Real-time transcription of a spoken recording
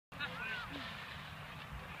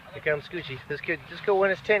Here comes Scoochie. This could just go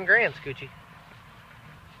win us 10 grand, Scoochie.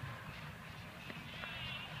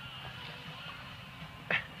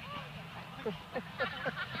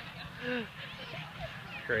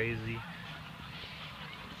 Crazy.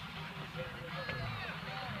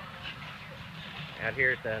 Out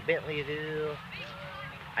here at the Bentleyville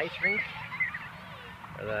ice rink.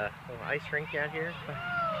 Or the little ice rink out here.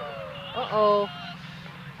 Uh-oh.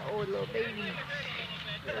 Oh, little baby.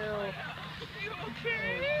 Oh,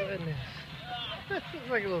 goodness. Looks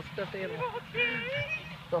like a little stuffed animal.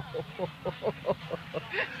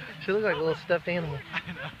 She looks like a little stuffed animal.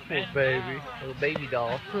 Little baby. Little baby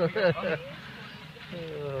doll.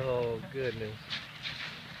 Oh, goodness.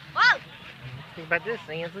 Whoa! Think about this,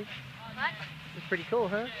 Ansley. What? It's pretty cool,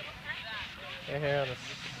 huh? Yeah, the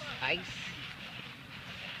ice.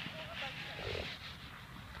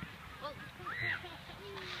 Oh,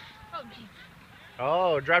 geez.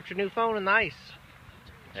 Oh, dropped your new phone in the ice.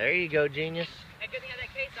 There you go, genius. That good thing had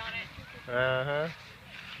that case on it. Uh-huh.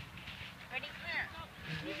 Ready?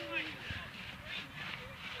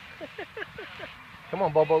 Come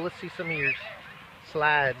on, Bobo. Let's see some of your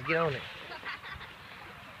slides. Get on it.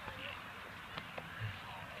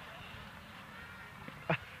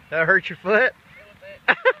 That hurt your foot?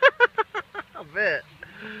 I bet.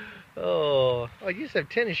 Oh, you used to have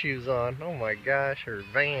tennis shoes on. Oh my gosh, or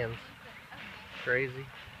Vans. Crazy.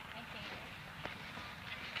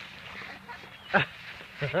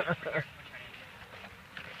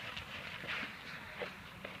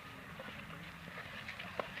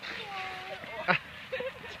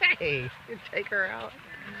 Dang, you take her out.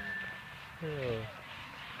 Oh.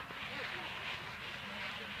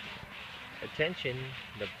 Attention,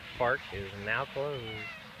 the park is now closed.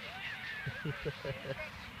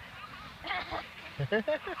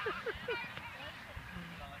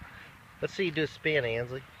 Let's see you do a spin,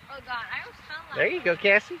 Ansley. Oh God, I almost fell off. There you go,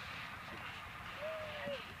 Cassie.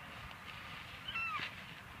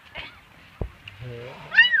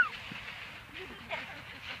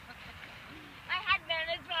 My headband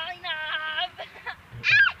is falling off.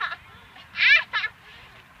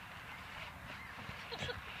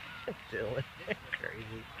 Dylan,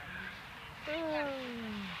 crazy.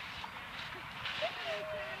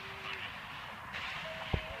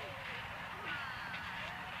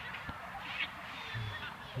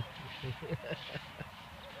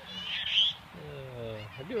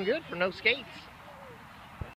 I'm doing good for no skates.